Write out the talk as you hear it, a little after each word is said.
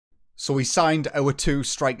So we signed our two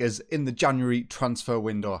strikers in the January transfer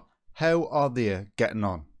window. How are they getting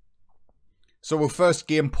on? So our first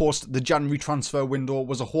game post the January transfer window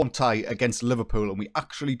was a home tie against Liverpool, and we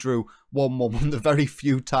actually drew 1-1, one of the very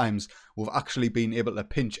few times we've actually been able to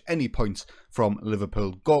pinch any points from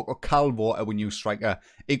Liverpool. Gorka Calvo, our new striker,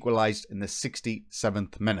 equalised in the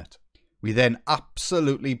 67th minute. We then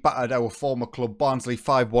absolutely battered our former club Barnsley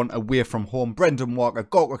 5-1 away from home. Brendan Walker,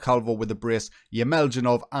 Gorka Calvo with a brace,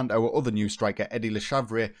 Yoyoman and our other new striker Eddie Le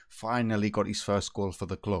Chavrier finally got his first goal for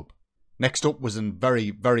the club. Next up was a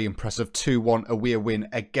very, very impressive 2-1 away win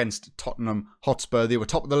against Tottenham Hotspur. They were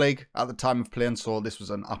top of the league at the time of playing, so this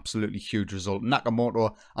was an absolutely huge result.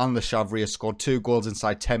 Nakamoto and Le Chavrier scored 2 goals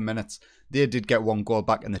inside 10 minutes. They did get 1 goal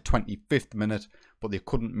back in the 25th minute, but they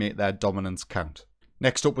couldn't make their dominance count.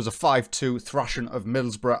 Next up was a 5-2 thrashing of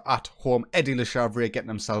Middlesbrough at home. Eddie Le Chavrier getting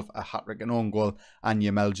himself a hat-trick and own goal, and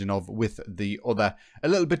Yoyoman with the other. A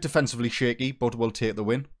little bit defensively shaky, but we'll take the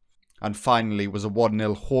win. And finally was a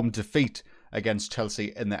 1-0 home defeat against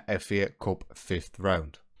Chelsea in the FA Cup 5th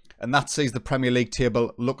round. And that sees the Premier League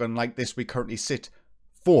table looking like this. We currently sit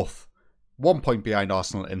 4th, 1 point behind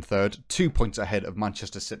Arsenal in 3rd, 2 points ahead of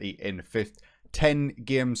Manchester City in 5th, 10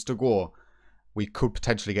 games to go. We could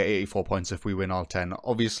potentially get 84 points if we win all 10.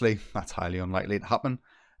 Obviously, that's highly unlikely to happen.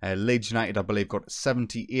 Leeds United, I believe, got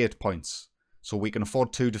 78 points. So we can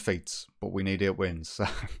afford 2 defeats, but we need 8 wins.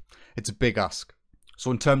 It's a big ask. So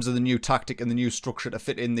in terms of the new tactic and the new structure to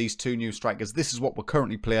fit in these 2 new strikers, this is what we're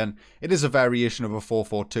currently playing. It is a variation of a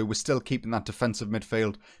 4-4-2. We're still keeping that defensive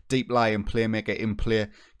midfield, deep lying playmaker in play.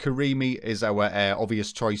 Karimi is our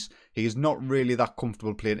obvious choice. He is not really that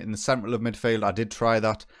comfortable playing in the central of midfield. I did try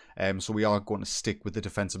that. So we are going to stick with the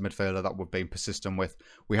defensive midfielder that we've been persistent with.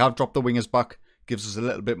 We have dropped the wingers back. Gives us a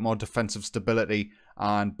little bit more defensive stability,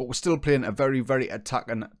 but we're still playing a very, very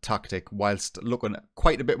attacking tactic whilst looking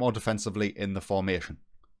quite a bit more defensively in the formation.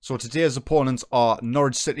 So today's opponents are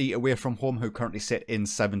Norwich City away from home, who currently sit in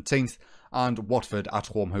 17th, and Watford at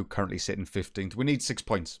home, who currently sit in 15th. We need 6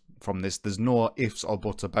 points from this. There's no ifs or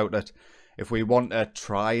buts about it. If we want to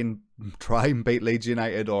try and beat Leeds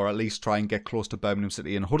United, or at least try and get close to Birmingham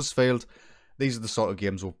City and Huddersfield, these are the sort of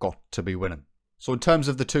games we've got to be winning. So in terms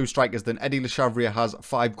of the 2 strikers, then Eddie Le Chavrier has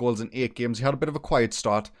 5 goals in 8 games. He had a bit of a quiet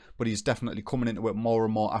start, but he's definitely coming into it more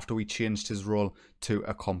and more after we changed his role to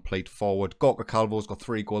a complete forward. Gorka Calvo's got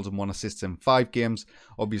 3 goals and 1 assist in 5 games.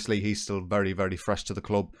 Obviously, he's still very, very fresh to the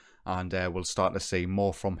club, and we'll start to see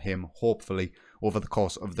more from him, hopefully, over the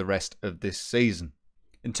course of the rest of this season.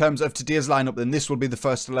 In terms of today's lineup, then this will be the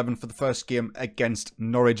first 11 for the first game against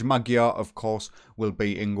Norwich. Magyar, of course, will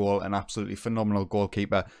be in goal, an absolutely phenomenal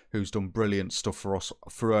goalkeeper who's done brilliant stuff for us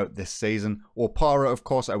throughout this season. Opara, of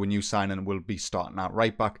course, our new signing, will be starting at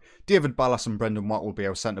right back. David Ballas and Brendan Watt will be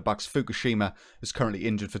our centre backs. Fukushima is currently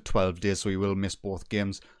injured for 12 days, so he will miss both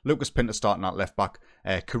games. Lucas Pinter starting at left back.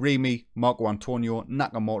 Karimi, Marco Antonio,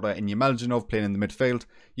 Nakamoto and Yoyoman playing in the midfield.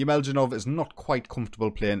 Yoyoman is not quite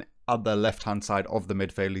comfortable playing at the left-hand side of the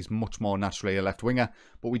midfield. He's much more naturally a left winger,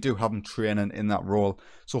 but we do have him training in that role,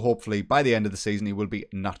 so hopefully by the end of the season he will be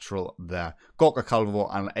natural there. Gorka Calvo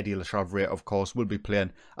and Eddie Le Chavrier, of course, will be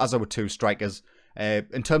playing as our 2 strikers.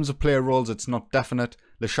 In terms of player roles, it's not definite.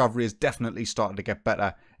 Le Chavrier is definitely starting to get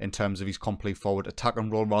better in terms of his complete forward attacking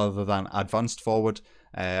role rather than advanced forward.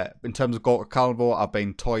 In terms of Gorka Calvo, I've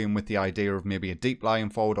been toying with the idea of maybe a deep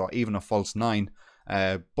lying forward or even a false 9,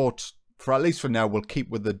 but for at least for now, we'll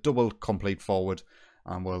keep with the double complete forward,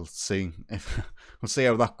 and we'll see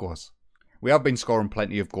how that goes. We have been scoring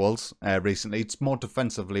plenty of goals recently. It's more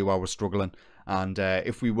defensively where we're struggling, and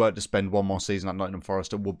if we were to spend 1 more season at Nottingham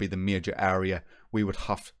Forest, it would be the major area we would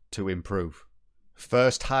have to improve.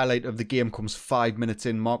 First highlight of the game comes 5 minutes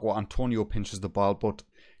in. Marco Antonio pinches the ball, but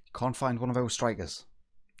you can't find one of our strikers.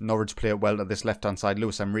 Norwich play it well to this left-hand side.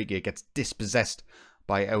 Luis Enrique gets dispossessed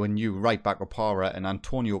by our new right back Opara, and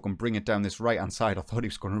Antonio can bring it down this right hand side. I thought he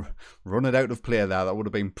was going to run it out of play there. That would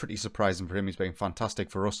have been pretty surprising for him. He's been fantastic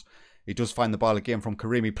for us. He does find the ball again from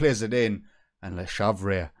Karimi, plays it in, and Le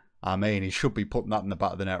Chavrier, I mean, he should be putting that in the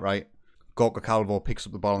back of the net, right? Gorka Calvo picks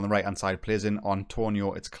up the ball on the right hand side, plays in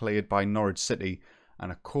Antonio. It's cleared by Norwich City,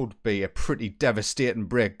 and it could be a pretty devastating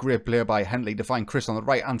break. Great play by Henley to find Chris on the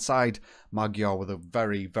right hand side. Magyar with a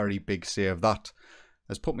very, very big save. That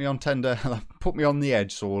has put me on tender, put me on the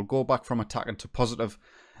edge, so we'll go back from attacking to positive,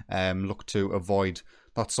 look to avoid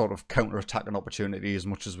that sort of counter-attacking opportunity as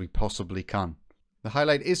much as we possibly can. The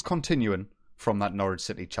highlight is continuing from that Norwich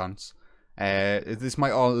City chance. This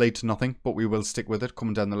might all lead to nothing, but we will stick with it.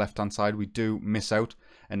 Coming down the left-hand side, we do miss out,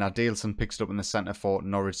 and Adilson picks it up in the centre for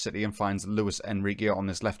Norwich City and finds Luis Enrique on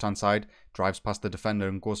this left-hand side, drives past the defender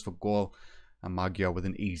and goes for goal. and Magyar with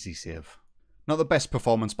an easy save. Not the best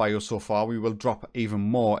performance by us so far. We will drop even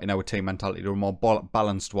more in our team mentality to a more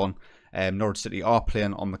balanced one. Norwich City are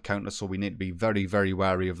playing on the counter, so we need to be very, very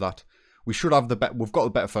wary of that. We should have we've got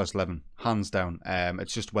the better first 11, hands down.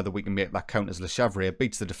 It's just whether we can make that count as Le Chavrier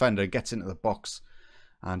beats the defender, gets into the box.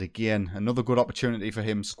 And again, another good opportunity for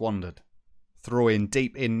him squandered. Throw in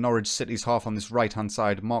deep in Norwich City's half on this right-hand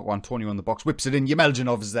side. Marco Antonio in the box, whips it in.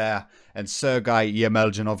 Yemeljanov's there. And Sergei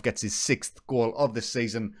Yemeljanov gets his 6th goal of the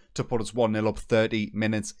season to put us 1-0 up 30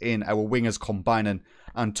 minutes in. Our wingers combining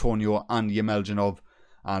Antonio and Yemeljanov.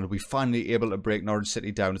 And we finally able to break Norwich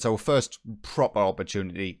City down. It's our first proper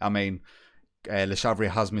opportunity. I mean, Le Chavrier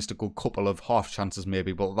has missed a good couple of half chances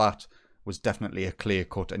maybe, but that was definitely a clear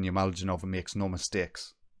cut and Yemeljanov makes no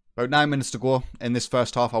mistakes. About 9 minutes to go in this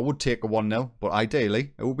first half. I would take a 1-0, but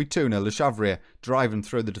ideally it would be 2-0. Le Chavrier driving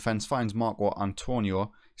through the defence finds Marco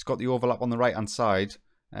Antonio. He's got the overlap on the right hand side.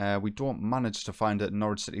 We don't manage to find it.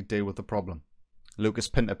 Norwich City deal with the problem. Lucas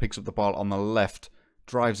Pinter picks up the ball on the left,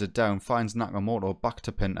 drives it down, finds Nakamoto, back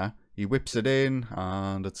to Pinter. He whips it in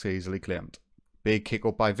and it's easily claimed. Big kick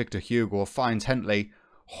up by Victor Hugo, finds Hentley.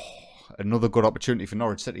 Oh, another good opportunity for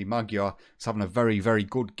Norwich City. Magyar is having a very, very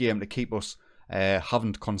good game to keep us.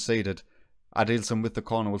 Haven't conceded. Adilson with the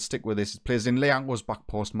corner will stick with this. It plays in Leango's back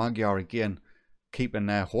post. Magyar again keeping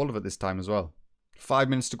hold of it this time as well. 5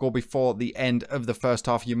 minutes to go before the end of the first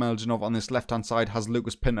half. Yemeljanov on this left hand side has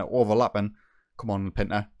Lucas Pinter overlapping. Come on,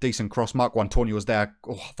 Pinter. Decent cross. Marco Antonio was there.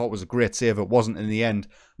 Oh, I thought it was a great save. It wasn't in the end.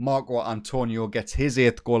 Marco Antonio gets his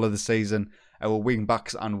 8th goal of the season. Our wing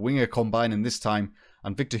backs and winger combining this time.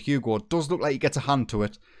 And Victor Hugo does look like he gets a hand to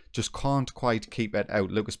it. Just can't quite keep it out.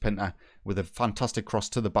 Lucas Pinter with a fantastic cross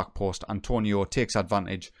to the back post. Antonio takes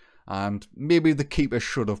advantage. And maybe the keeper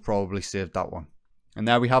should have probably saved that one. And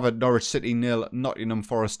there we have it. Norwich City 0, Nottingham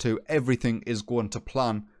Forest 2. Everything is going to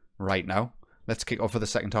plan right now. Let's kick off for the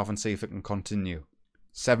second half and see if it can continue.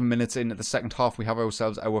 7 minutes into the second half, we have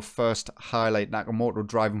ourselves our first highlight. Nakamoto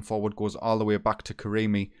driving forward, goes all the way back to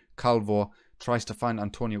Karimi. Calvo tries to find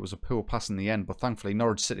Antonio. It was a poor pass in the end, but thankfully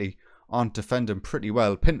Norwich City aren't defending pretty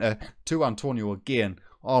well. Pinter to Antonio again,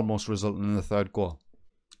 almost resulting in the 3rd goal.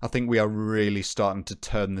 I think we are really starting to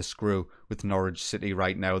turn the screw with Norwich City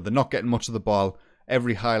right now. They're not getting much of the ball.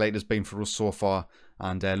 Every highlight has been for us so far.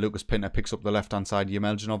 And Lucas Pinter picks up the left-hand side.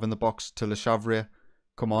 Yemeljanov in the box to Le Chavrier.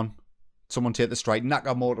 Come on. Someone take the strike.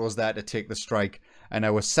 Nakamoto's there to take the strike. And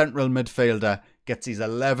our central midfielder gets his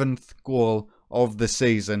 11th goal of the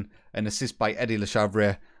season. An assist by Eddie Le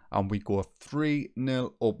Chavrier. And we go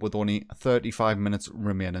 3-0 up with only 35 minutes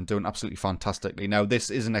remaining. Doing absolutely fantastically. Now, this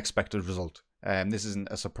is an expected result. This isn't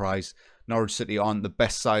a surprise. Norwich City aren't the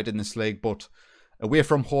best side in this league. But away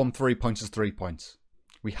from home, 3 points is 3 points.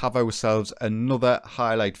 We have ourselves another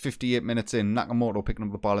highlight. 58 minutes in. Nakamoto picking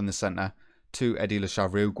up the ball in the centre to Eddie Le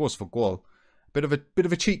Chavrier, who goes for goal. Bit of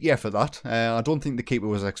a cheeky effort that. I don't think the keeper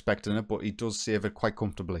was expecting it, but he does save it quite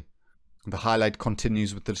comfortably. The highlight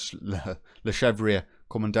continues with the Le Chavrier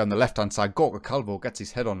coming down the left-hand side. Gorka Calvo gets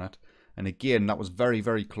his head on it. And again, that was very,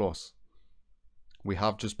 very close. We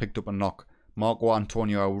have just picked up a knock. Marco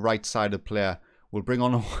Antonio, our right-sided player, will bring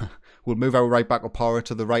on... we'll move our right-back Opara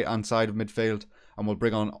to the right-hand side of midfield. And we'll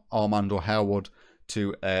bring on Armando Harewood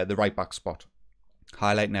to the right-back spot.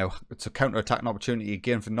 Highlight now. It's a counter-attacking opportunity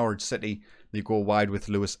again for Norwich City. They go wide with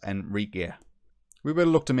Luis Enrique. We will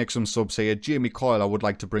look to make some subs here. Jamie Coyle I would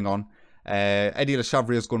like to bring on. Eddie Le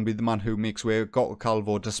Chavrier is going to be the man who makes way. Gorka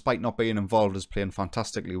Calvo, despite not being involved, is playing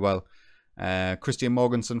fantastically well. Christian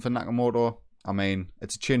Morganson for Nakamoto. I mean,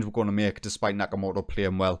 it's a change we're going to make despite Nakamoto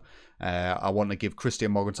playing well. I want to give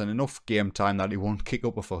Christian Morganson enough game time that he won't kick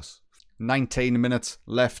up with us. 19 minutes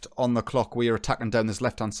left on the clock. We are attacking down this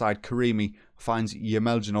left-hand side. Karimi finds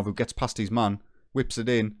Yemeljanov, who gets past his man. Whips it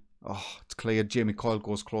in. Oh, it's clear. Jamie Coyle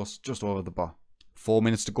goes close, just over the bar. 4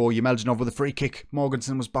 minutes to go. Yemeljanov with a free kick.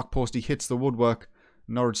 Morganson was back post. He hits the woodwork.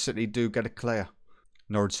 Norwich City do get it clear.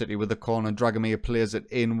 Norwich City with the corner. Dragomir plays it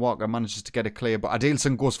in. Walker manages to get it clear, but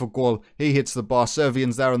Adilson goes for goal. He hits the bar.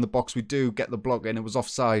 Servian's there in the box. We do get the block in. It was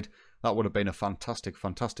offside. That would have been a fantastic,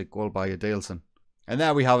 fantastic goal by Adilson. And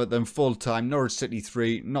there we have it then, full time. Norwich City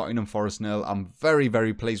 3, Nottingham Forest 0. I'm very,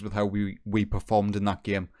 very pleased with how we performed in that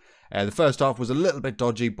game. The first half was a little bit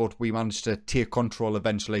dodgy, but we managed to take control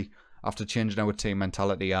eventually after changing our team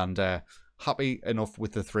mentality, and happy enough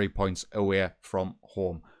with the 3 points away from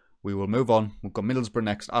home. We will move on. We've got Middlesbrough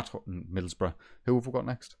next. Middlesbrough. Who have we got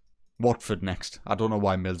next? Watford next. I don't know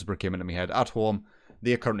why Middlesbrough came into my head. At home,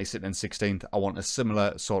 they are currently sitting in 16th. I want a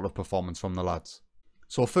similar sort of performance from the lads.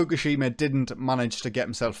 So Fukushima didn't manage to get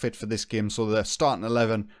himself fit for this game, so the starting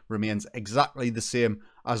 11 remains exactly the same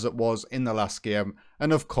as it was in the last game.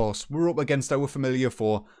 And of course, we're up against our familiar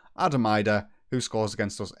foe, Adamaida, who scores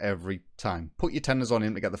against us every time. Put your tenders on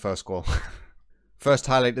him to get the first goal. First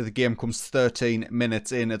highlight of the game comes 13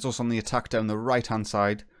 minutes in. It's us on the attack down the right-hand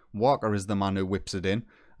side. Walker is the man who whips it in,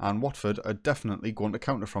 and Watford are definitely going to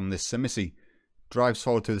counter from this. Samisi drives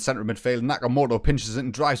forward through the centre of midfield. Nakamoto pinches it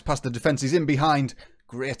and drives past the defence. He's in behind.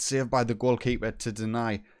 Great save by the goalkeeper to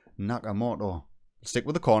deny Nakamoto. Stick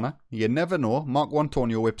with the corner. You never know. Marco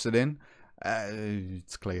Antonio whips it in.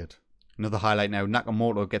 It's cleared. Another highlight now.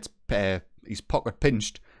 Nakamoto gets his pocket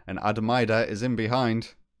pinched and Adamaida is in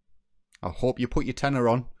behind. I hope you put your tenner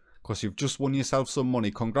on, because you've just won yourself some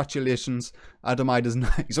money. Congratulations. Adamaida's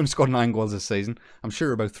he's only scored 9 goals this season. I'm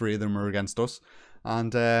sure about 3 of them are against us.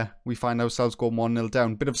 And we find ourselves going 1-0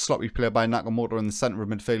 down. Bit of sloppy play by Nakamoto in the centre of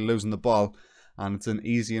midfield, losing the ball. And it's an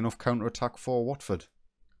easy enough counter-attack for Watford.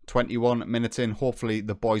 21 minutes in, hopefully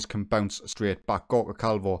the boys can bounce straight back. Gorka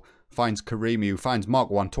Calvo finds Karimi, who finds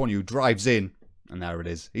Marco Antonio, who drives in. And there it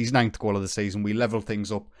is. His 9th goal of the season. We level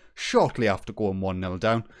things up shortly after going 1-0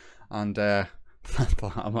 down. And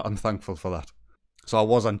I'm thankful for that. So I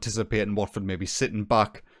was anticipating Watford maybe sitting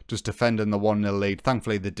back, just defending the 1-0 lead.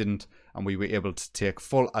 Thankfully they didn't, and we were able to take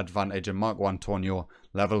full advantage, and Marco Antonio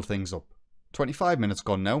leveled things up. 25 minutes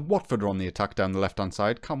gone now. Watford are on the attack down the left-hand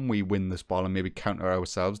side. Can we win this ball and maybe counter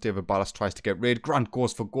ourselves? David Ballas tries to get rid. Grant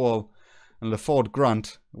goes for goal. And LaFord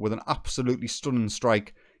Grant, with an absolutely stunning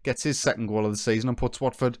strike, gets his 2nd goal of the season and puts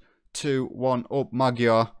Watford 2-1 up.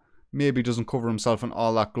 Magyar maybe doesn't cover himself in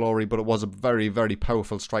all that glory, but it was a very, very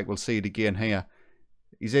powerful strike. We'll see it again here.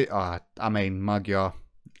 Magyar,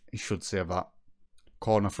 he should save that.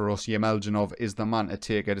 Corner for us. Yemeljanov is the man to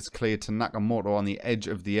take it. It's cleared to Nakamoto on the edge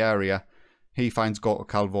of the area. He finds Gorka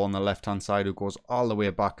Calvo on the left-hand side, who goes all the way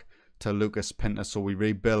back to Lucas Pinter. So we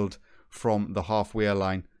rebuild from the halfway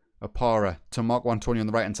line. Apara to Marco Antonio on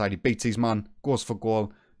the right-hand side. He beats his man, goes for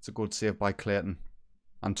goal. It's a good save by Clayton.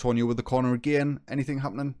 Antonio with the corner again. Anything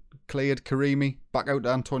happening? Cleared. Karimi back out to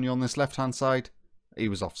Antonio on this left-hand side. He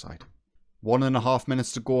was offside. 1.5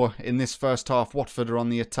 minutes to go in this first half. Watford are on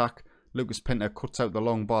the attack. Lucas Pinter cuts out the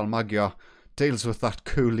long ball. Magyar deals with that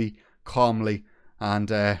coolly, calmly,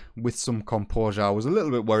 and with some composure. I was a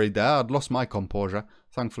little bit worried there. I'd lost my composure.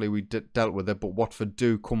 Thankfully, we dealt with it, but Watford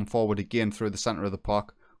do come forward again through the centre of the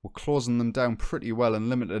park. We're closing them down pretty well and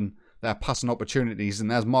limiting their passing opportunities. And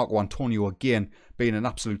there's Marco Antonio again, being an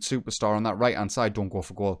absolute superstar on that right-hand side. Don't go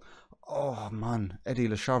for goal. Oh, man. Eddie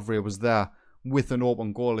Le Chavrier was there with an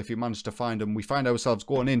open goal if he managed to find him. We find ourselves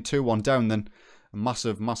going in 2-1 down then. A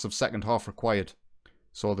massive, massive second half required.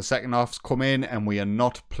 So the second half's come in and we are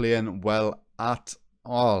not playing well at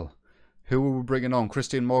all. Who are we bringing on?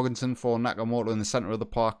 Christian Morganson for Nakamoto in the centre of the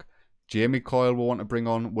park. Jamie Coyle we'll want to bring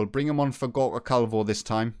on. We'll bring him on for Gorka Calvo this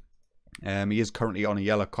time. He is currently on a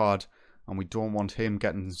yellow card and we don't want him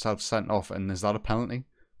getting himself sent off. And is that a penalty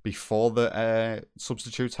before the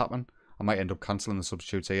substitutes happen? I might end up cancelling the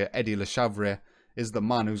substitutes here. Eddie Le Chavrier is the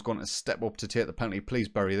man who's going to step up to take the penalty. Please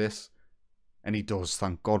bury this. And he does,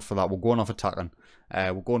 thank God for that. We're going off attacking.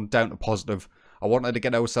 We're going down to positive. I wanted to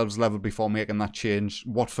get ourselves level before making that change.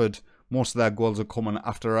 Watford, most of their goals are coming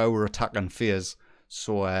after our attacking phase.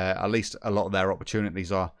 So at least a lot of their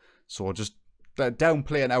opportunities are. So just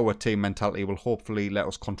downplaying our team mentality will hopefully let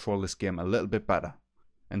us control this game a little bit better.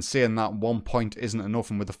 And saying that 1 point isn't enough,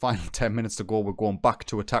 and with the final 10 minutes to go, we're going back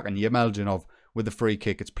to attacking. Yemeljanov with the free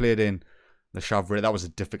kick. It's played in. The Chavrier, that was a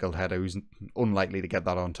difficult header. He was unlikely to get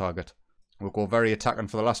that on target. We'll go very attacking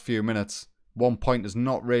for the last few minutes. 1 point is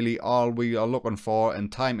not really all we are looking for, and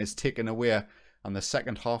time is ticking away. And the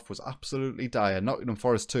second half was absolutely dire. Nottingham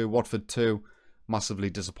Forest 2, Watford 2. Massively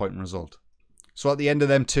disappointing result. So at the end of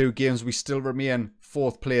them 2 games, we still remain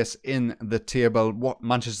 4th place in the table. What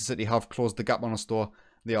Manchester City have closed the gap on us though.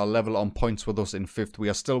 They are level on points with us in 5th. We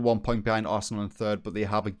are still 1 point behind Arsenal in 3rd, but they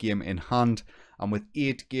have a game in hand. And with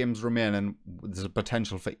 8 games remaining, there's a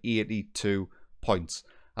potential for 82 points.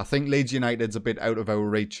 I think Leeds United's a bit out of our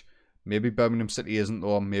reach. Maybe Birmingham City isn't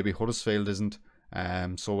though. Maybe Huddersfield isn't.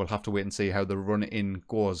 So we'll have to wait and see how the run-in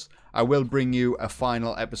goes. I will bring you a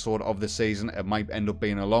final episode of the season. It might end up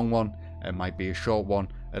being a long one. It might be a short one.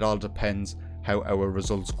 It all depends how our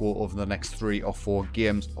results go over the next 3 or 4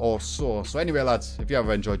 games or so. So anyway lads, if you have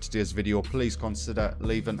enjoyed today's video, please consider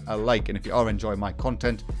leaving a like. And if you are enjoying my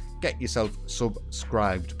content, get yourself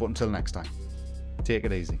subscribed. But until next time, take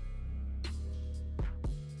it easy.